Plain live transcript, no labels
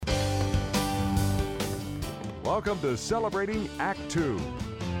Welcome to Celebrating Act 2.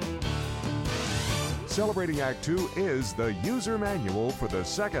 Celebrating Act 2 is the user manual for the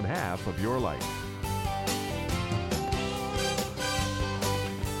second half of your life.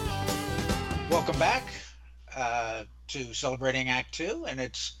 Welcome back to Celebrating Act 2, and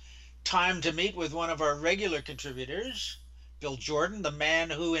it's time to meet with one of our regular contributors, Bill Jordan, the man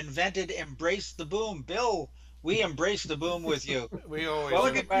who invented Embrace the Boom. Bill, we embrace the boom with you. We always,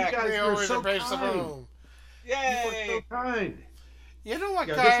 Welcome back. we always so embrace the kind. boom. You are Yay! so kind. You know what,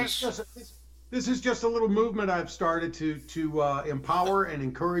 Yeah, guys? this is just a little movement I've started to empower and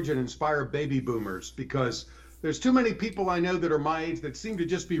encourage and inspire baby boomers, because there's too many people I know that are my age that seem to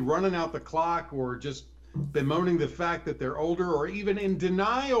just be running out the clock or just bemoaning the fact that they're older, or even in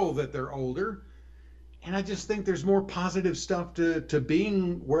denial that they're older. And I just think there's more positive stuff to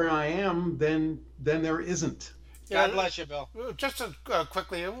being where I am than there isn't. God bless you, Bill. Just to,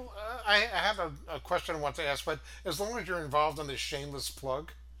 quickly, I have a question I want to ask, but as long as you're involved in this shameless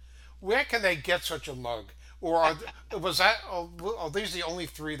plug, where can they get such a mug? Or are these the only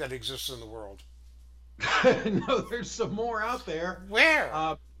 3 that exist in the world? No, there's some more out there.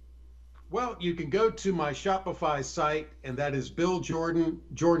 Where? Well, you can go to my Shopify site, and that is Bill Jordan,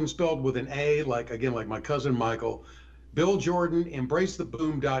 Jordan spelled with an A, like my cousin Michael. Bill Jordan,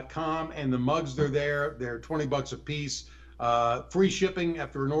 embracetheboom.com, and the mugs are there. They're $20 a piece. Free shipping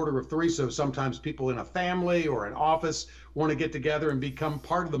after an order of 3. So sometimes people in a family or an office want to get together and become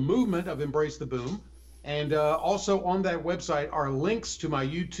part of the movement of Embrace the Boom. And also on that website are links to my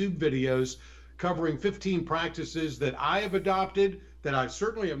YouTube videos covering 15 practices that I have adopted, that I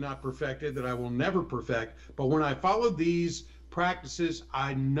certainly have not perfected, that I will never perfect. But when I follow these practices,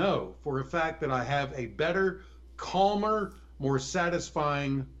 I know for a fact that I have a better, calmer, more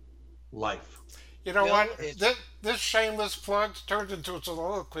satisfying life. You know Bill, what? This shameless plug turned into a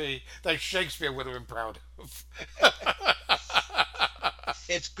soliloquy that Shakespeare would have been proud of.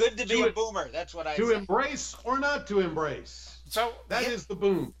 It's good to be a boomer. That's what I To say. embrace or not to embrace. So That is the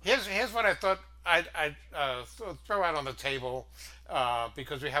boom. here's what I thought I'd throw out on the table,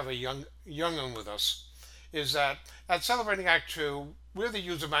 because we have a young'un with us, is that at Celebrating Act 2, we're the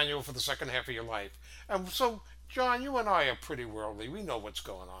user manual for the second half of your life. And so, John, you and I are pretty worldly. We know what's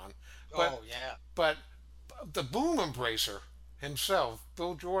going on. But, Oh, yeah. But the boom embracer himself,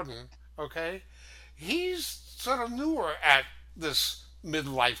 Bill Jordan, okay, he's sort of newer at this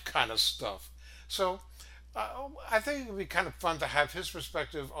midlife kind of stuff. So I think it would be kind of fun to have his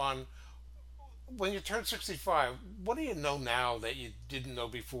perspective on when you turn 65, what do you know now that you didn't know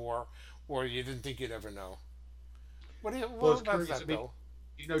before, or you didn't think you'd ever know? What Well, about it's curious. that, I mean,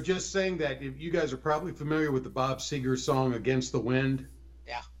 Bill? just saying that, if you guys are probably familiar with the Bob Seger song Against the Wind.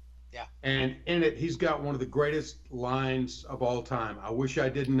 Yeah. Yeah. And in it, he's got one of the greatest lines of all time. I wish I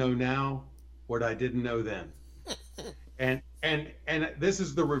didn't know now what I didn't know then. and this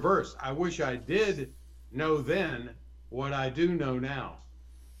is the reverse. I wish I did know then what I do know now.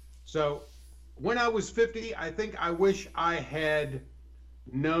 So when I was 50, I think I wish I had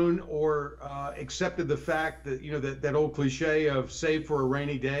known or accepted the fact that, that old cliche of save for a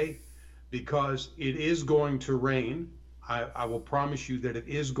rainy day, because it is going to rain. I will promise you that it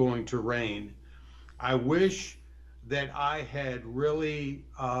is going to rain. I wish that I had really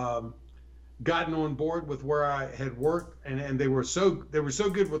gotten on board with where I had worked, and they were so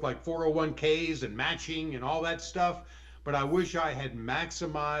good with like 401ks and matching and all that stuff. But I wish I had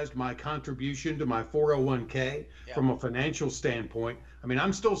maximized my contribution to my 401k from a financial standpoint. I mean,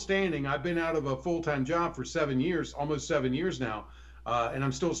 I'm still standing. I've been out of a full-time job for 7 years, almost 7 years now. And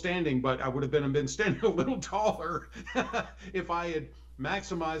I'm still standing, but I would have been standing a little taller if I had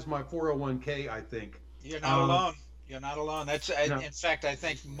maximized my 401k, I think. You're not alone. You're not alone. That's No. in fact, I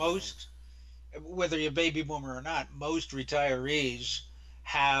think most, whether you're a baby boomer or not, most retirees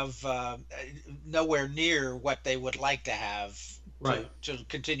have nowhere near what they would like to have to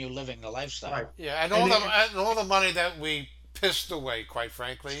continue living the lifestyle. Right. Yeah, and all the money that we pissed away, quite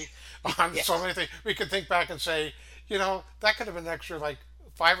frankly, on so many things. We could think back and say, that could have been extra like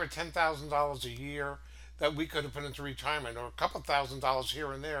 $5,000 or $10,000 a year that we could have put into retirement, or a couple $1,000s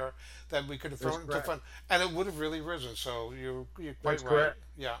here and there that we could have thrown into fund, and it would have really risen. So you're quite That's right. correct.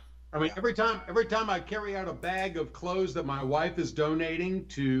 Yeah. I mean, every time I carry out a bag of clothes that my wife is donating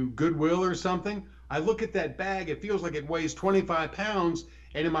to Goodwill or something, I look at that bag. It feels like it weighs 25 pounds,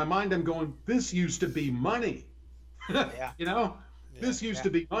 and in my mind, I'm going, "This used to be money." This used to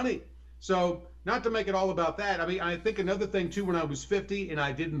be money. So, not to make it all about that. I mean, I think another thing too, when I was 50, and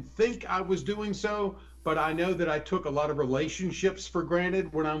I didn't think I was doing so, but I know that I took a lot of relationships for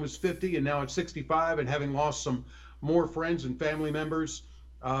granted when I was 50, and now at 65, and having lost some more friends and family members.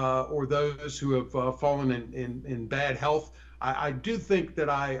 or those who have fallen in bad health. I do think that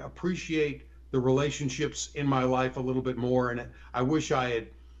I appreciate the relationships in my life a little bit more, and I wish I had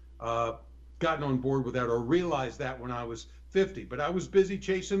uh, gotten on board with that or realized that when I was 50. But I was busy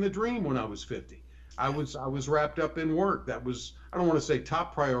chasing the dream when I was 50. Yeah. I was wrapped up in work. That was, I don't want to say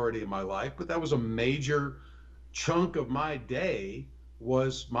top priority in my life, but that was a major chunk of my day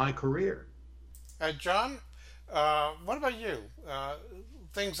was my career. John, what about you?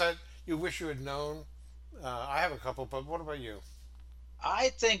 Things that you wish you had known? I have a couple, but what about you? I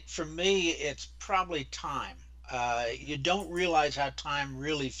think for me, it's probably time. You don't realize how time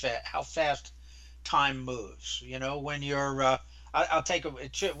really how fast time moves. You know, when you're, I'll take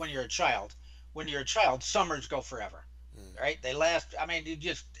when you're a child. When you're a child, summers go forever, Mm. right? They last. I mean,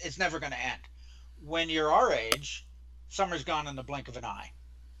 it's never going to end. When you're our age, summer's gone in the blink of an eye.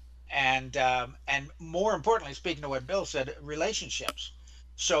 And more importantly, speaking to what Bill said, relationships.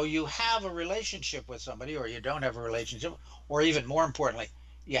 So you have a relationship with somebody, or you don't have a relationship, or even more importantly,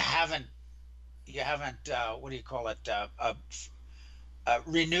 you haven't what do you call it,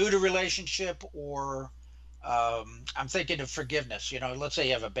 renewed a relationship, or I'm thinking of forgiveness. You know, let's say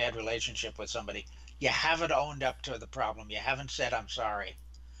you have a bad relationship with somebody, you haven't owned up to the problem, you haven't said I'm sorry,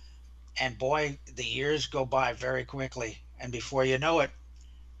 and boy, the years go by very quickly, and before you know it,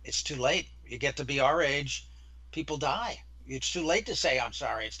 it's too late. You get to be our age, people die. It's too late to say I'm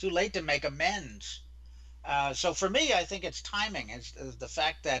sorry. It's too late to make amends. So for me, I think it's timing. It's the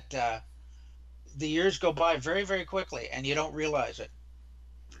fact that the years go by very, very quickly, and you don't realize it.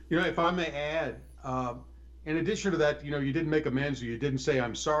 You know, if I may add, in addition to that, you know, you didn't make amends or you didn't say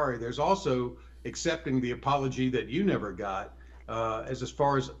I'm sorry. There's also accepting the apology that you never got, as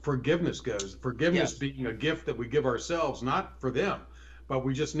far as forgiveness goes. Forgiveness Yes. being a gift that we give ourselves, not for them, but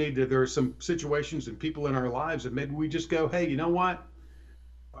we just need to. There are some situations and people in our lives that maybe we just go, hey, you know what?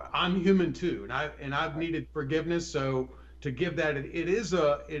 I'm human too, and I've needed forgiveness. So to give that, it is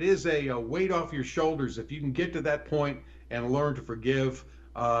a weight off your shoulders if you can get to that point and learn to forgive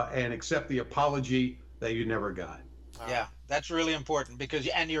and accept the apology that you never got. Uh, Yeah, that's really important because,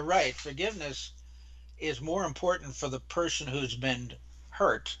 and you're right, forgiveness is more important for the person who's been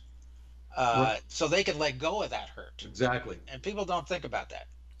hurt, Right. so they can let go of that hurt. Exactly. And people don't think about that.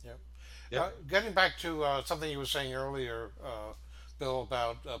 yeah. Yep. Getting back to something you were saying earlier, Bill,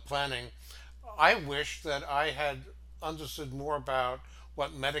 about planning, I wish that I had understood more about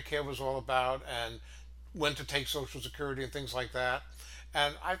what Medicare was all about and when to take Social Security and things like that.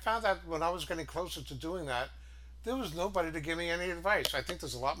 And I found that when I was getting closer to doing that, there was nobody to give me any advice. I think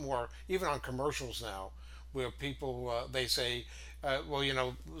there's a lot more, even on commercials now, where people they say, well, you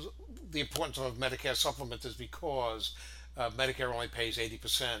know, the importance of Medicare supplement is because Medicare only pays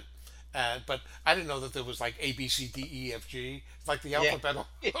 80%. But I didn't know that there was like A, B, C, D, E, F, G. It's like the Yeah. alphabet all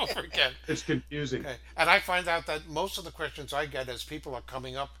over again. It's confusing. Okay. And I find out that most of the questions I get as people are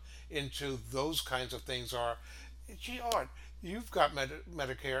coming up into those kinds of things are, gee, Art, you've got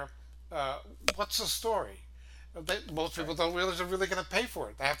Medicare. Uh, what's the story? Most people Right. don't realize they're really going to pay for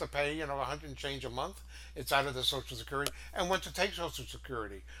it. They have to pay, you know, 100 and change a month. It's out of their Social Security. And when to take Social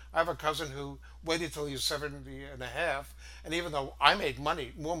Security. I have a cousin who waited till he was 70 and a half. And even though I made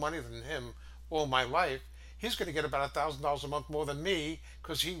money, more money than him all my life, he's going to get about $1,000 a month more than me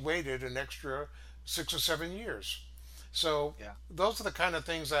because he waited an extra 6 or 7 years. So Yeah. those are the kind of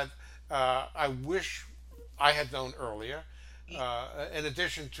things that I wish I had known earlier. In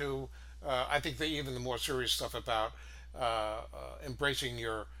addition to, I think that even the more serious stuff about embracing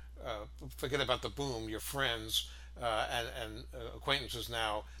your, forget about the boom, your friends and acquaintances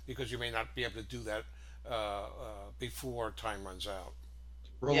now, because you may not be able to do that before time runs out.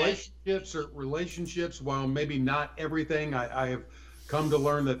 Yeah. Relationships, while maybe not everything, I have come to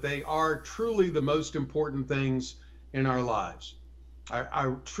learn that they are truly the most important things in our lives.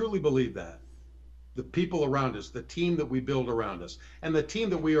 I truly believe that. The people around us, the team that we build around us, and the team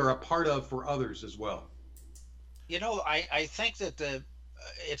that we are a part of for others as well. You know, I think that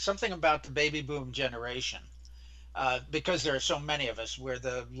it's something about the baby boom generation, because there are so many of us. We're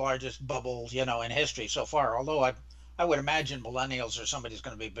the largest bubble, you know, in history so far. Although I would imagine millennials or somebody's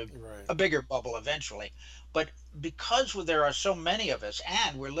going to be Right. a bigger bubble eventually. But because there are so many of us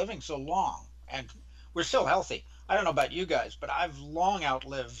and we're living so long and we're still healthy. I don't know about you guys, but I've long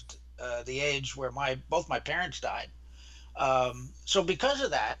outlived the age where my both my parents died. So because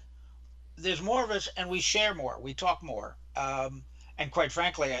of that, there's more of us and we share more, we talk more. And quite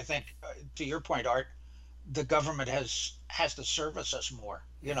frankly, I think, to your point, Art, the government has to service us more.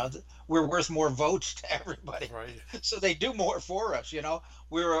 You know, we're worth more votes to everybody, Right. so they do more for us. You know,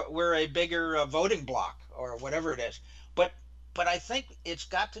 we're a bigger voting bloc or whatever it is. But But I think it's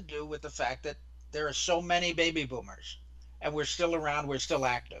got to do with the fact that there are so many baby boomers, and we're still around, we're still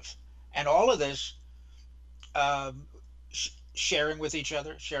active, and all of this um, sharing with each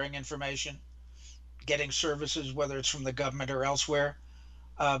other, sharing information, getting services, whether it's from the government or elsewhere.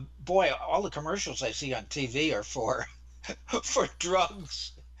 Boy, all the commercials I see on TV are for for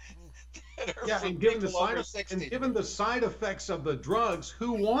drugs that are Yeah, for and people over 60. given the side effects of the drugs,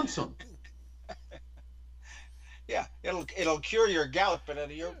 who wants them? Yeah, it'll cure your gout,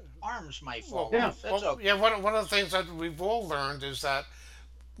 but your arms might fall Yeah. off. That's okay. Yeah. One of the things that we've all learned is that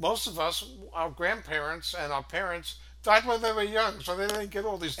most of us, our grandparents and our parents, died when they were young, so they didn't get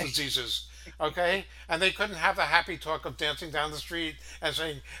all these diseases. Okay, and they couldn't have the happy talk of dancing down the street and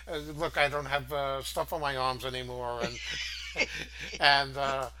saying, "Look, I don't have stuff on my arms anymore," and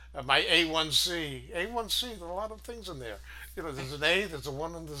my A1C. There are a lot of things in there. There's an A, there's a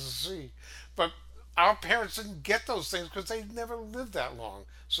one, and there's a C. But our parents didn't get those things because they never lived that long.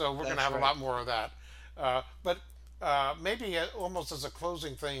 So we're going to That's have a right. lot more of that. But maybe almost as a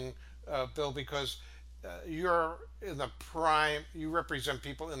closing thing, Bill, because you're in the prime, you represent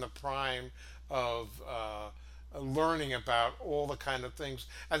people in the prime of learning about all the kind of things,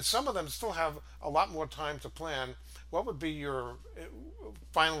 and some of them still have a lot more time to plan. What would be your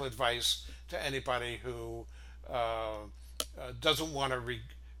final advice to anybody who doesn't want to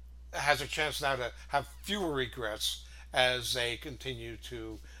has a chance now to have fewer regrets as they continue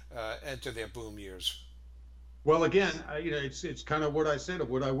to enter their boom years? Well, again, it's kind of what I said of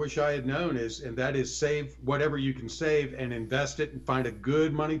what I wish I had known is, and that is save whatever you can save and invest it and find a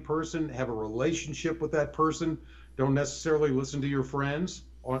good money person, have a relationship with that person. Don't necessarily listen to your friends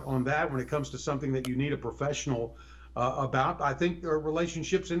on that when it comes to something that you need a professional about. I think there are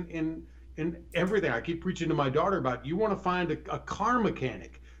relationships in everything. I keep preaching to my daughter about you want to find a car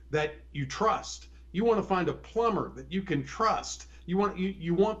mechanic that you trust. You want to find a plumber that you can trust. You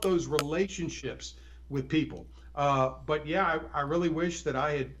want those relationships with people. But yeah, I really wish that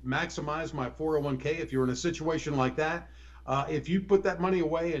I had maximized my 401k. If you're in a situation like that, if you put that money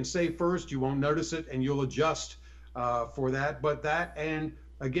away and save first, you won't notice it and you'll adjust for that. But that, and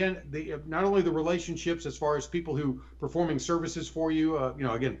again, not only the relationships as far as people who performing services for you,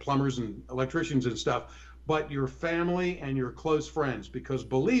 again, plumbers and electricians and stuff, but your family and your close friends, because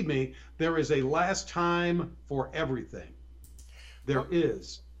believe me, there is a last time for everything. There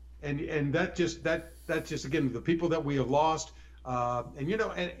is, and that's just again the people that we have lost,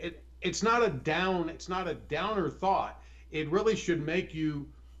 and it's not a downer thought. It really should make you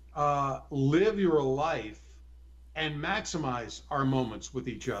live your life and maximize our moments with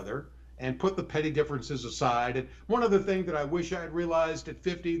each other and put the petty differences aside. And one other thing that I wish I had realized at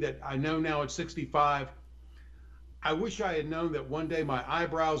 50 that I know now at 65, I wish I had known that one day my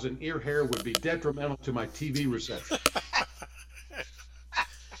eyebrows and ear hair would be detrimental to my TV reception.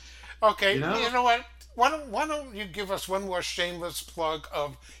 Okay, You know? you know what? Why don't you give us one more shameless plug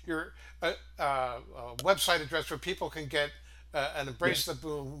of your website address where people can get an Embrace the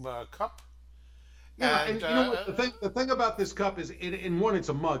Boom cup? Yeah, And and you know what the thing about this cup is, in one, it's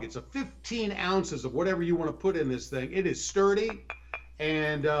a mug. It's a 15 ounces of whatever you want to put in this thing. It is sturdy,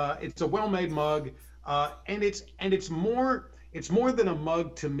 and it's a well-made mug, and it's more than a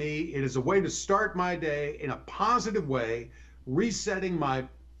mug to me. It is a way to start my day in a positive way, resetting my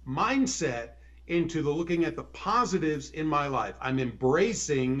mindset into the looking at the positives in my life. I'm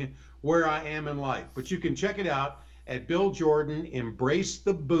embracing where I am in life. But you can check it out at Bill Jordan,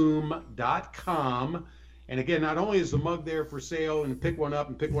 embracetheboom.com. And again, not only is the mug there for sale and pick one up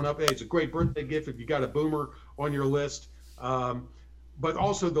and pick one up, hey, it's a great birthday gift if you got a boomer on your list. But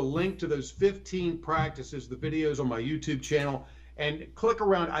also the link to those 15 practices, the videos on my YouTube channel, and click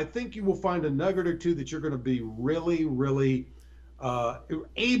around. I think you will find a nugget or two that you're going to be really, really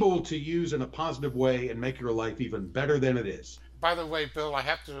able to use in a positive way and make your life even better than it is. by the way, Bill, I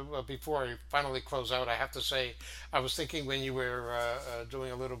have to, before I finally close out, I have to say, I was thinking when you were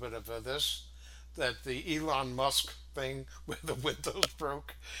doing a little bit of this, that the Elon Musk thing where the windows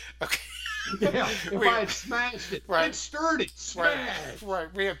broke. Okay. Yeah, if We- I had smashed it, Right. it's sturdy, Right, smash.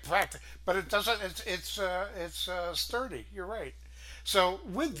 right. We have practice, but it doesn't. It's sturdy. You're right. So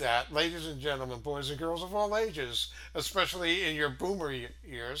with that, ladies and gentlemen, boys and girls of all ages, especially in your boomer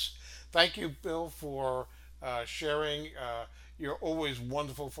years, thank you, Bill, for sharing your always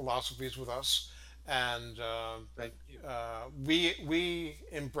wonderful philosophies with us, and Thank you. we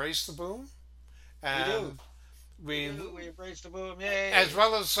embrace the boom, We do. and we We embrace the boom. Yay. as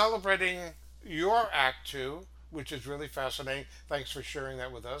well as celebrating your Act Two, which is really fascinating. Thanks for sharing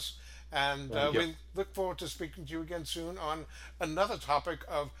that with us. And Thank you. we look forward to speaking to you again soon on another topic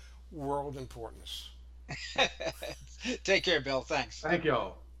of world importance. Take care, Bill. Thanks. Thank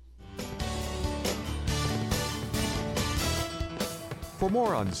y'all. For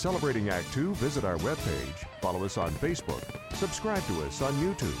more on Celebrating Act Two, visit our webpage, follow us on Facebook, subscribe to us on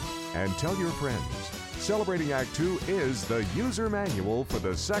YouTube, and tell your friends. Celebrating Act Two is the user manual for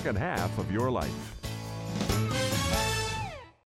the second half of your life.